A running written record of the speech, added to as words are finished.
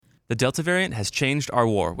The Delta variant has changed our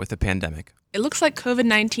war with the pandemic. It looks like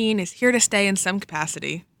COVID-19 is here to stay in some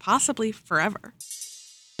capacity, possibly forever.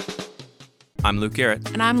 I'm Luke Garrett.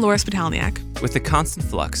 And I'm Laura Spitalniak. With the constant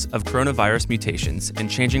flux of coronavirus mutations and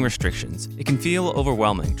changing restrictions, it can feel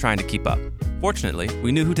overwhelming trying to keep up. Fortunately,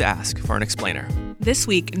 we knew who to ask for an explainer. This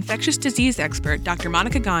week, infectious disease expert Dr.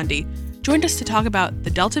 Monica Gandhi joined us to talk about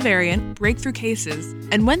the Delta variant, breakthrough cases,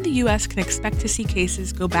 and when the U.S. can expect to see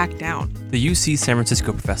cases go back down. The UC San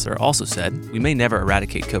Francisco professor also said we may never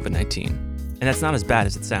eradicate COVID-19, and that's not as bad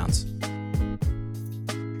as it sounds.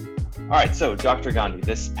 All right, so Dr. Gandhi,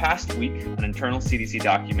 this past week, an internal CDC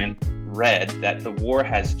document read that the war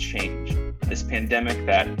has changed. This pandemic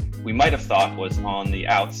that we might have thought was on the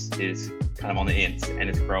outs is kind of on the ins, and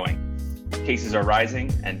it's growing. Cases are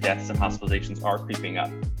rising, and deaths and hospitalizations are creeping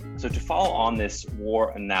up. So to follow on this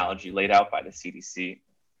war analogy laid out by the CDC,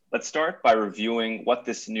 let's start by reviewing what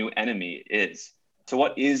this new enemy is. So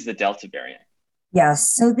what is the Delta variant?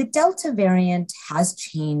 Yes, so the Delta variant has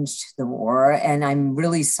changed the war, and I'm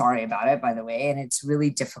really sorry about it, by the way. And it's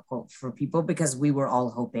really difficult for people because we were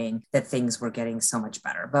all hoping that things were getting so much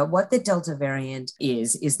better. But what the Delta variant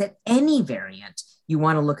is that any variant, you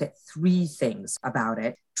want to look at three things about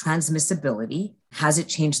it. Transmissibility, has it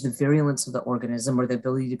changed the virulence of the organism or the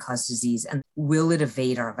ability to cause disease? And will it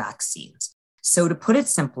evade our vaccines? So to put it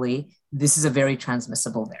simply, this is a very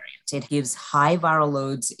transmissible variant. It gives high viral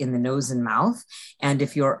loads in the nose and mouth. And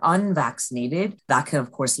if you're unvaccinated, that can,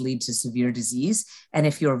 of course, lead to severe disease. And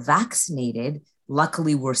if you're vaccinated,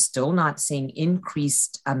 luckily, we're still not seeing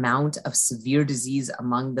increased amount of severe disease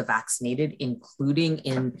among the vaccinated, including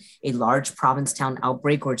in a large Provincetown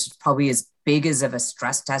outbreak, which is probably as big as of a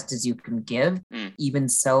stress test as you can give. Even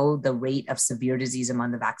so, the rate of severe disease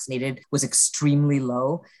among the vaccinated was extremely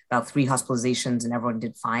low, about 3 hospitalizations, and everyone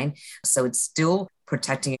did fine. So it's still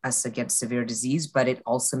protecting us against severe disease, but it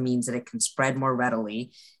also means that it can spread more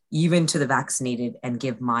readily, even to the vaccinated, and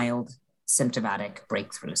give mild symptomatic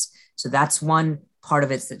breakthroughs. So that's one part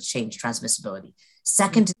of it that's changed, transmissibility.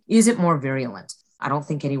 Second, is it more virulent? I don't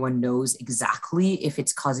think anyone knows exactly if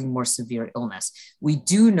it's causing more severe illness. We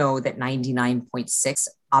do know that 99.6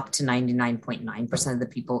 up to 99.9% of the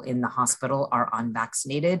people in the hospital are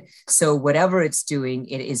unvaccinated. So whatever it's doing,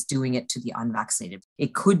 it is doing it to the unvaccinated.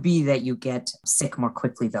 It could be that you get sick more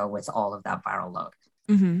quickly, though, with all of that viral load.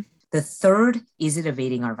 Mm-hmm. The third, is it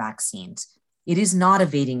evading our vaccines? It is not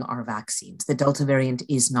evading our vaccines. The Delta variant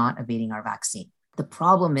is not evading our vaccine. The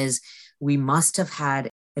problem is we must have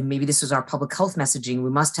had, and maybe this was our public health messaging,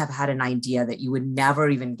 we must have had an idea that you would never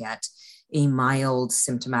even get a mild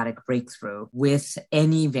symptomatic breakthrough with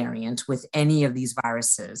any variant, with any of these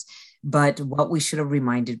viruses. But what we should have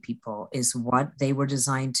reminded people is what they were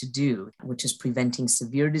designed to do, which is preventing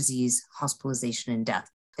severe disease, hospitalization, and death.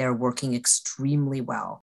 They're working extremely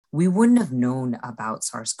well. We wouldn't have known about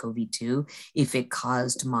SARS-CoV-2 if it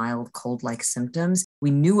caused mild cold-like symptoms.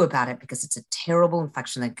 We knew about it because it's a terrible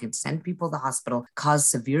infection that could send people to the hospital, cause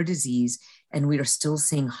severe disease, and we are still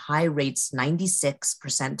seeing high rates,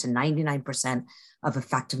 96% to 99% of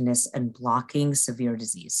effectiveness in blocking severe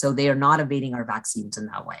disease. So they are not evading our vaccines in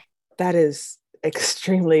that way. That is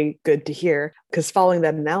extremely good to hear, because following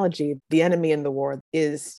that analogy, the enemy in the war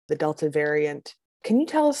is the Delta variant. Can you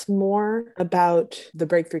tell us more about the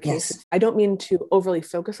breakthrough cases? Yes. I don't mean to overly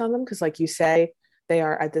focus on them because, like you say, they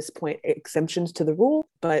are at this point exemptions to the rule,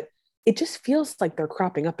 but it just feels like they're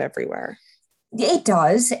cropping up everywhere. It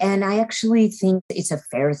does. And I actually think it's a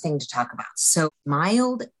fair thing to talk about. So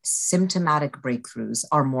mild symptomatic breakthroughs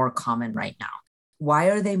are more common right now.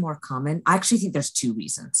 Why are they more common? I actually think there's 2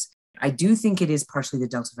 reasons. I do think it is partially the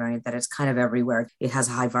Delta variant, that it's kind of everywhere. It has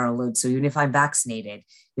a high viral load. So even if I'm vaccinated,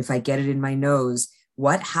 if I get it in my nose,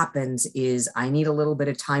 what happens is I need a little bit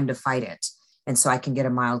of time to fight it. And so I can get a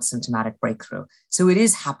mild symptomatic breakthrough. So it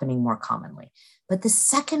is happening more commonly. But the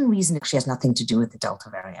second reason actually has nothing to do with the Delta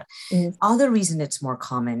variant. The other reason it's more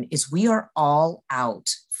common is we are all out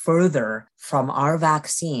further from our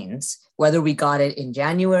vaccines, whether we got it in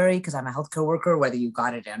January, because I'm a healthcare worker, whether you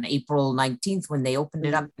got it on April 19th when they opened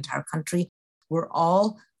it up in the entire country, we're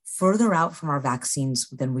all further out from our vaccines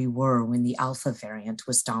than we were when the Alpha variant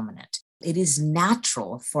was dominant. It is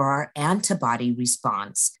natural for our antibody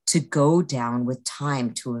response to go down with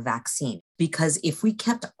time to a vaccine. Because if we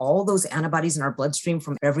kept all those antibodies in our bloodstream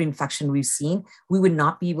from every infection we've seen, we would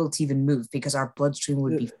not be able to even move because our bloodstream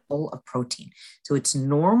would be full of protein. So it's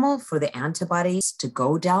normal for the antibodies to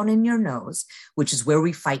go down in your nose, which is where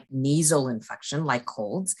we fight nasal infection like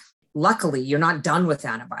colds. Luckily, you're not done with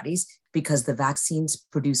antibodies because the vaccines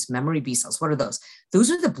produce memory B cells. What are those?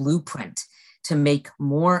 Those are the blueprint to make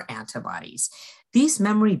more antibodies. These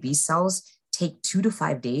memory B cells, take 2 to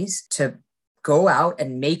 5 days to go out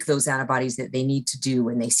and make those antibodies that they need to do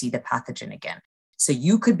when they see the pathogen again. So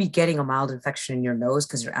you could be getting a mild infection in your nose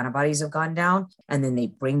because your antibodies have gone down, and then they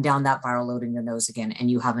bring down that viral load in your nose again,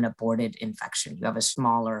 and you have an aborted infection. You have a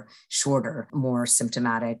smaller, shorter, more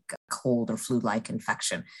symptomatic cold or flu-like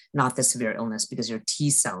infection, not the severe illness, because your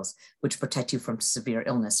T cells, which protect you from severe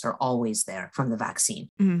illness, are always there from the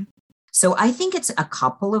vaccine. Mm-hmm. So I think it's a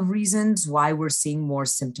couple of reasons why we're seeing more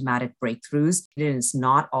symptomatic breakthroughs. It's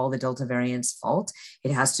not all the Delta variant's fault.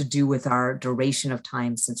 It has to do with our duration of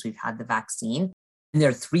time since we've had the vaccine. And there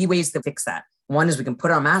are 3 ways to fix that. One is we can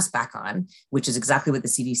put our mask back on, which is exactly what the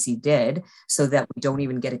CDC did, so that we don't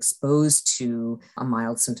even get exposed to a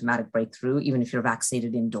mild symptomatic breakthrough, even if you're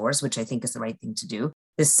vaccinated indoors, which I think is the right thing to do.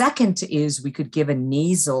 The second is we could give a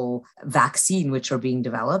nasal vaccine, which are being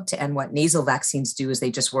developed. And what nasal vaccines do is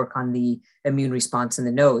they just work on the immune response in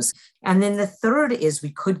the nose. And then the third is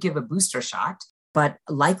we could give a booster shot, but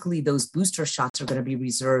likely those booster shots are going to be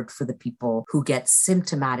reserved for the people who get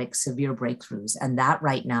symptomatic severe breakthroughs. And that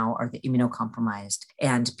right now are the immunocompromised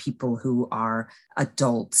and people who are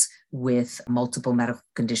adults with multiple medical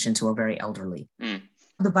conditions who are very elderly.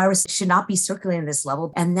 The virus should not be circulating at this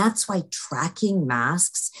level. And that's why tracking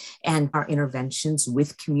masks and our interventions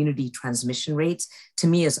with community transmission rates, to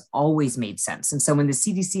me, has always made sense. And so when the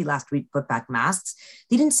CDC last week put back masks,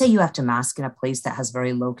 they didn't say you have to mask in a place that has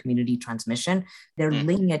very low community transmission. They're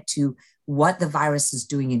linking it to what the virus is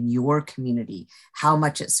doing in your community, how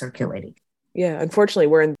much it's circulating. Yeah, unfortunately,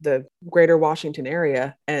 we're in the greater Washington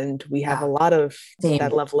area, and we have a lot of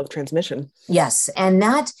that level of transmission. Yes. And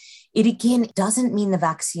that, it again doesn't mean the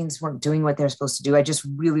vaccines weren't doing what they're supposed to do. I just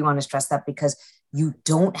really want to stress that, because you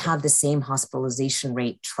don't have the same hospitalization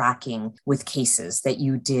rate tracking with cases that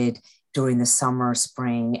you did during the summer,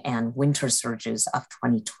 spring, and winter surges of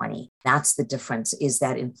 2020. That's the difference, is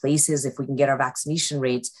that in places, if we can get our vaccination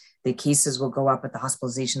rates, the cases will go up, but the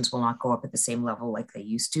hospitalizations will not go up at the same level like they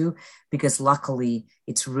used to, because luckily,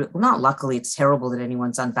 it's terrible that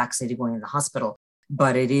anyone's unvaccinated going in the hospital,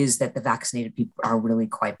 but it is that the vaccinated people are really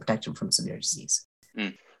quite protected from severe disease.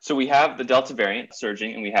 So we have the Delta variant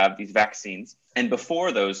surging, and we have these vaccines. And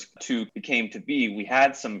before those two came to be, we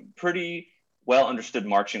had some pretty well understood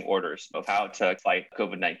marching orders of how to fight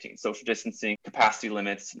COVID-19, social distancing, capacity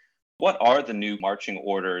limits. What are the new marching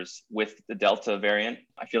orders with the Delta variant?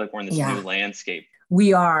 I feel like we're in this new landscape.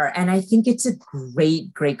 We are. And I think it's a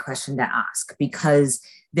great question to ask, because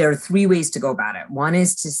there are 3 ways to go about it. One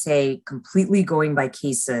is to say, completely going by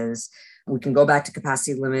cases, we can go back to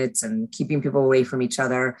capacity limits and keeping people away from each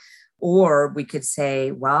other. Or we could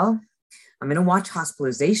say, well, I'm going to watch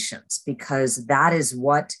hospitalizations, because that is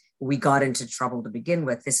what we got into trouble to begin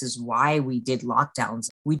with. This is why we did lockdowns.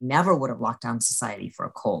 We never would have locked down society for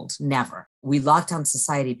a cold, never. We locked down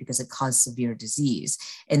society because it caused severe disease.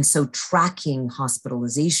 And so tracking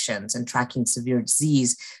hospitalizations and tracking severe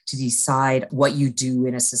disease to decide what you do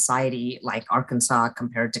in a society like Arkansas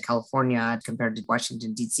compared to California, compared to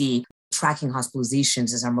Washington, D.C., tracking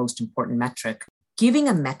hospitalizations is our most important metric. Giving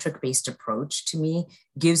a metric-based approach, to me,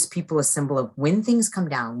 gives people a symbol of when things come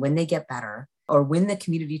down, when they get better, or when the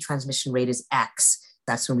community transmission rate is X,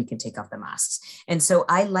 that's when we can take off the masks. And so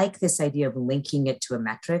I like this idea of linking it to a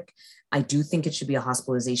metric. I do think it should be a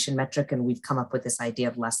hospitalization metric. And we've come up with this idea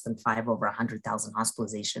of less than 5 over 100,000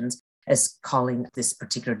 hospitalizations as calling this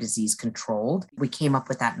particular disease controlled. We came up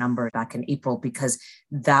with that number back in April because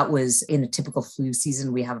that was in a typical flu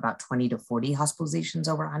season. We have about 20 to 40 hospitalizations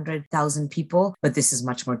over 100,000 people, but this is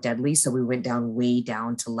much more deadly. So we went way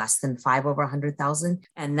down to less than 5 over 100,000.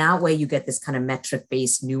 And that way you get this kind of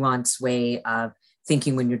metric-based, nuanced way of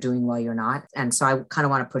thinking when you're doing well, you're not. And so I kind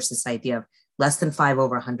of want to push this idea of less than 5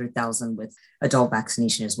 over 100,000 with adult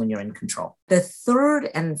vaccination is when you're in control. The third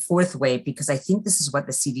and fourth way, because I think this is what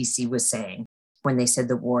the CDC was saying when they said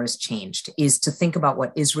the war has changed, is to think about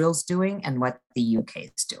what Israel's doing and what the UK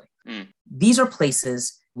is doing. These are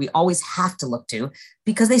places we always have to look to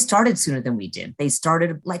because they started sooner than we did. They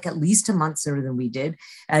started like at least a month sooner than we did.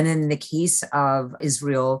 And in the case of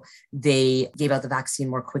Israel, they gave out the vaccine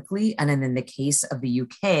more quickly. And then in the case of the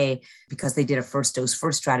UK, because they did a first dose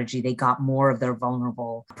first strategy, they got more of their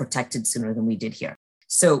vulnerable protected sooner than we did here.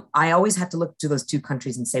 So I always have to look to those 2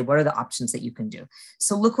 countries and say, what are the options that you can do?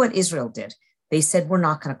 So look what Israel did. They said, we're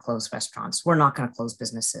not going to close restaurants. We're not going to close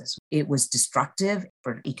businesses. It was destructive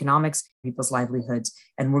for economics, people's livelihoods,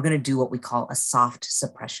 and we're going to do what we call a soft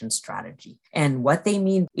suppression strategy. And what they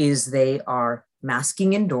mean is they are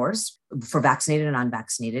masking indoors for vaccinated and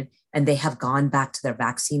unvaccinated, and they have gone back to their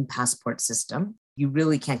vaccine passport system. You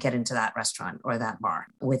really can't get into that restaurant or that bar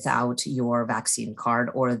without your vaccine card,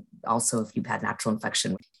 or also if you've had natural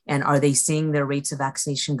infection. And are they seeing their rates of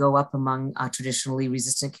vaccination go up among traditionally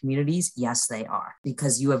resistant communities? Yes, they are,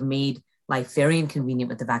 because you have made life very inconvenient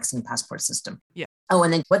with the vaccine passport system. Yeah. Oh,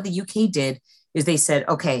 and then what the UK did is they said,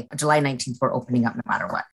 okay, July 19th, we're opening up no matter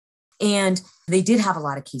what. And they did have a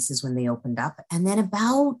lot of cases when they opened up. And then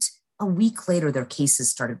about a week later, their cases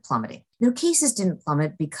started plummeting. Their cases didn't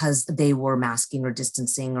plummet because they were masking or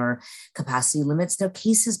distancing or capacity limits. Their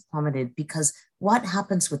cases plummeted because what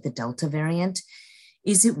happens with the Delta variant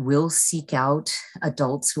is it will seek out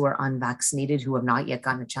adults who are unvaccinated, who have not yet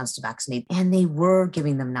gotten a chance to vaccinate, and they were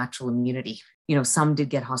giving them natural immunity. Some did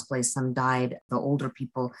get hospitalized, some died, the older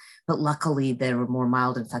people, but luckily there were more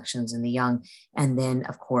mild infections in the young. And then,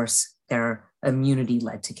 of course, their immunity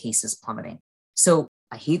led to cases plummeting. So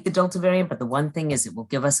I hate the Delta variant, but the one thing is it will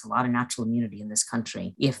give us a lot of natural immunity in this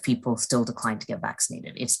country if people still decline to get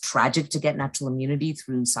vaccinated. It's tragic to get natural immunity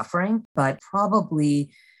through suffering, but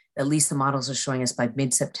probably, at least the models are showing us by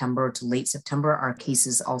mid-September to late September, our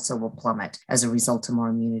cases also will plummet as a result of more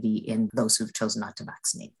immunity in those who've chosen not to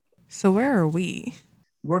vaccinate. So where are we?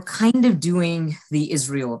 We're kind of doing the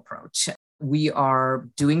Israel approach. We are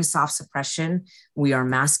doing soft suppression. We are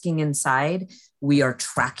masking inside. We are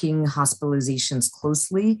tracking hospitalizations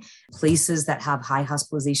closely. Places that have high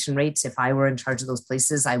hospitalization rates, if I were in charge of those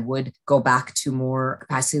places, I would go back to more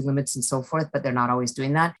capacity limits and so forth, but they're not always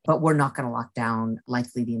doing that. But we're not going to lock down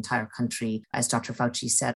likely the entire country, as Dr. Fauci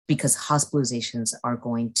said, because hospitalizations are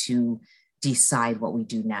going to decide what we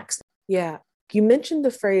do next. Yeah. You mentioned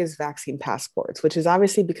the phrase vaccine passports, which has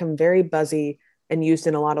obviously become very buzzy and used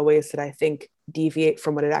in a lot of ways that I think deviate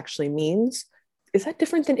from what it actually means. Is that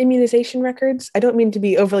different than immunization records? I don't mean to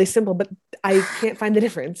be overly simple, but I can't find the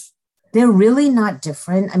difference. They're really not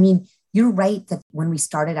different. I mean, you're right that when we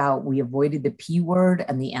started out, we avoided the P word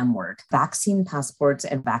and the M word, vaccine passports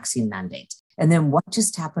and vaccine mandates. And then what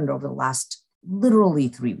just happened over the last literally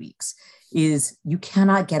 3 weeks is you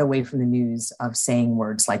cannot get away from the news of saying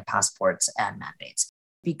words like passports and mandates,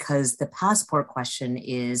 because the passport question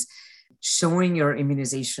is showing your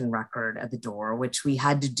immunization record at the door, which we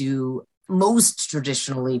had to do most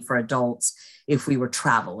traditionally for adults. If we were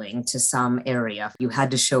traveling to some area, you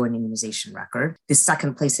had to show an immunization record. The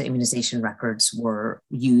second place that immunization records were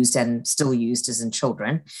used and still used is in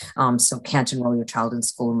children. So can't enroll your child in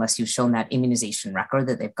school unless you've shown that immunization record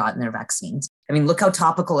that they've gotten their vaccines. I mean, look how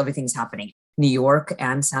topical everything's happening. New York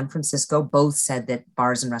and San Francisco both said that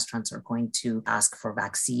bars and restaurants are going to ask for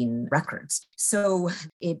vaccine records. So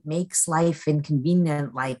it makes life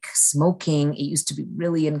inconvenient, like smoking. It used to be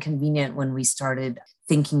really inconvenient when we started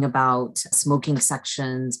thinking about smoking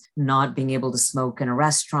sections, not being able to smoke in a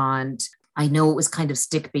restaurant. I know it was kind of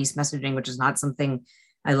stick-based messaging, which is not something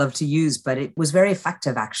I love to use, but it was very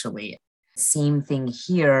effective, actually. Same thing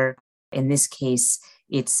here. In this case,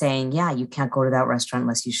 it's saying, yeah, you can't go to that restaurant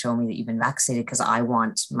unless you show me that you've been vaccinated, because I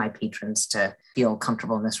want my patrons to feel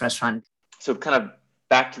comfortable in this restaurant. So kind of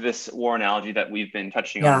back to this war analogy that we've been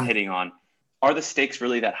touching on, hitting on, are the stakes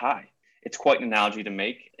really that high? It's quite an analogy to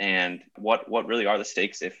make. And what really are the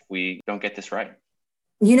stakes if we don't get this right?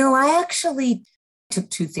 I actually took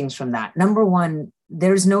two things from that. Number one,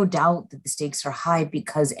 there's no doubt that the stakes are high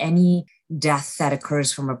because any death that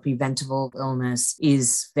occurs from a preventable illness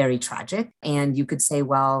is very tragic. And you could say,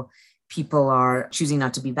 well, people are choosing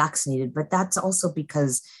not to be vaccinated, but that's also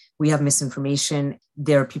because we have misinformation.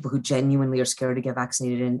 There are people who genuinely are scared to get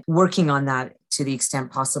vaccinated, and working on that to the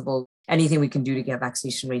extent possible. Anything we can do to get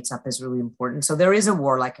vaccination rates up is really important. So there is a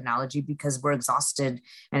war-like analogy because we're exhausted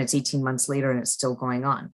and it's 18 months later and it's still going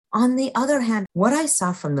on. On the other hand, what I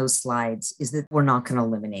saw from those slides is that we're not going to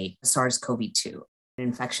eliminate SARS-CoV-2. An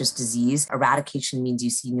infectious disease. Eradication means you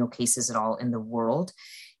see no cases at all in the world.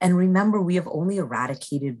 And remember, we have only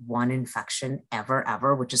eradicated one infection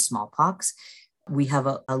ever, which is smallpox. We have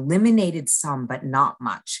eliminated some, but not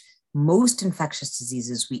much. Most infectious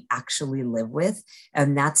diseases we actually live with,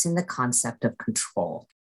 and that's in the concept of control.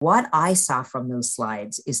 What I saw from those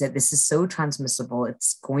slides is that this is so transmissible,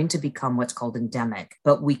 it's going to become what's called endemic,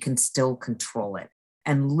 but we can still control it.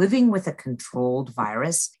 And living with a controlled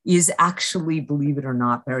virus is actually, believe it or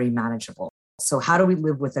not, very manageable. So how do we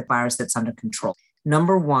live with a virus that's under control?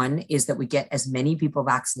 Number one is that we get as many people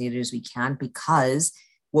vaccinated as we can, because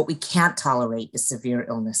what we can't tolerate is severe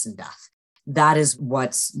illness and death. That is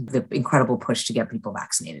what's the incredible push to get people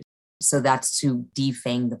vaccinated. So that's to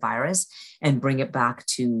defang the virus and bring it back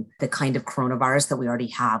to the kind of coronavirus that we already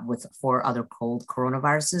have with 4 other cold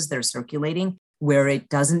coronaviruses that are circulating, where it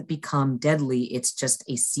doesn't become deadly. It's just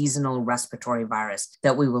a seasonal respiratory virus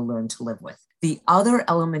that we will learn to live with. The other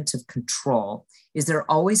element of control is there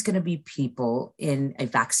are always going to be people in a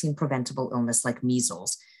vaccine preventable illness like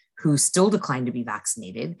measles who still decline to be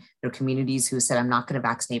vaccinated. There are communities who said, I'm not going to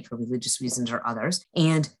vaccinate for religious reasons or others.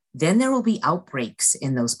 And then there will be outbreaks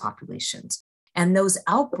in those populations. And those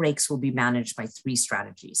outbreaks will be managed by 3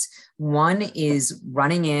 strategies. One is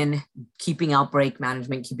running in, keeping outbreak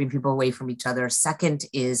management, keeping people away from each other. Second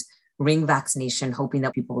is ring vaccination, hoping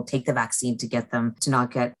that people will take the vaccine to get them to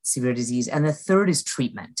not get severe disease. And the third is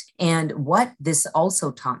treatment. And what this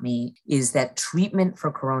also taught me is that treatment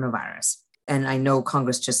for coronavirus, and I know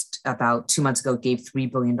Congress just about 2 months ago gave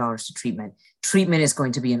 $3 billion to treatment. Treatment is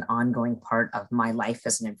going to be an ongoing part of my life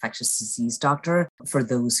as an infectious disease doctor for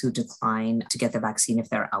those who decline to get the vaccine if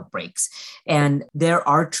there are outbreaks. And there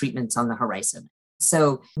are treatments on the horizon.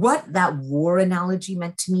 So what that war analogy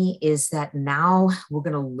meant to me is that now we're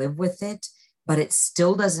going to live with it, but it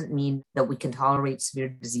still doesn't mean that we can tolerate severe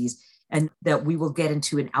disease and that we will get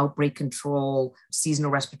into an outbreak control,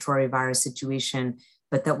 seasonal respiratory virus situation,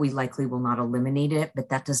 but that we likely will not eliminate it. But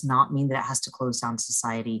that does not mean that it has to close down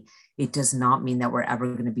society. It does not mean that we're ever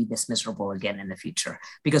going to be this miserable again in the future,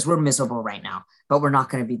 because we're miserable right now, but we're not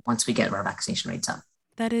going to be once we get our vaccination rates up.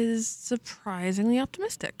 That is surprisingly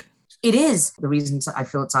optimistic. It is. The reason I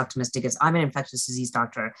feel it's optimistic is I'm an infectious disease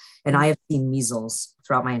doctor and I have seen measles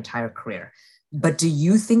throughout my entire career. But do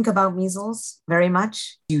you think about measles very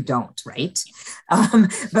much? You don't, right?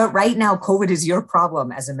 But right now, COVID is your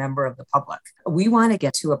problem as a member of the public. We want to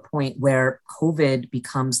get to a point where COVID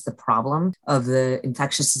becomes the problem of the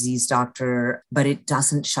infectious disease doctor, but it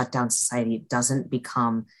doesn't shut down society. It doesn't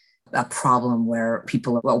become a problem where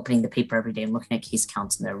people are opening the paper every day and looking at case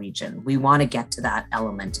counts in their region. We want to get to that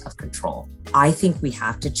element of control. I think we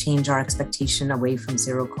have to change our expectation away from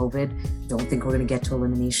zero COVID. Don't think we're going to get to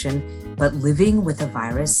elimination, but living with a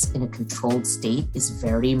virus in a controlled state is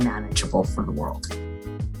very manageable for the world.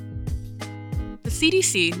 The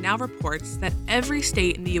CDC now reports that every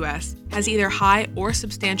state in the U.S. has either high or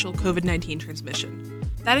substantial COVID-19 transmission.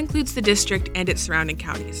 That includes the district and its surrounding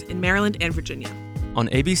counties in Maryland and Virginia. On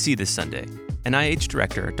ABC this Sunday, NIH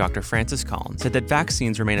Director Dr. Francis Collins said that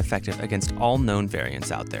vaccines remain effective against all known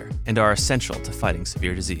variants out there and are essential to fighting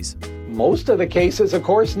severe disease. Most of the cases, of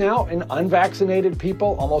course, now in unvaccinated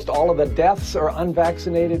people. Almost all of the deaths are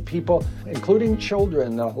unvaccinated people, including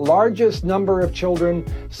children. The largest number of children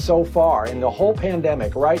so far in the whole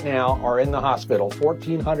pandemic right now are in the hospital.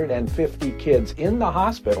 1,450 kids in the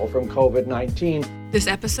hospital from COVID-19. This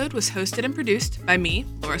episode was hosted and produced by me,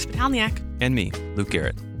 Laura Spitalniak. And me, Luke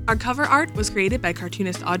Garrett. Our cover art was created by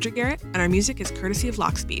cartoonist Audrey Garrett, and our music is courtesy of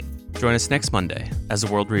Lockspeed. Join us next Monday as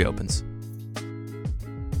the world reopens.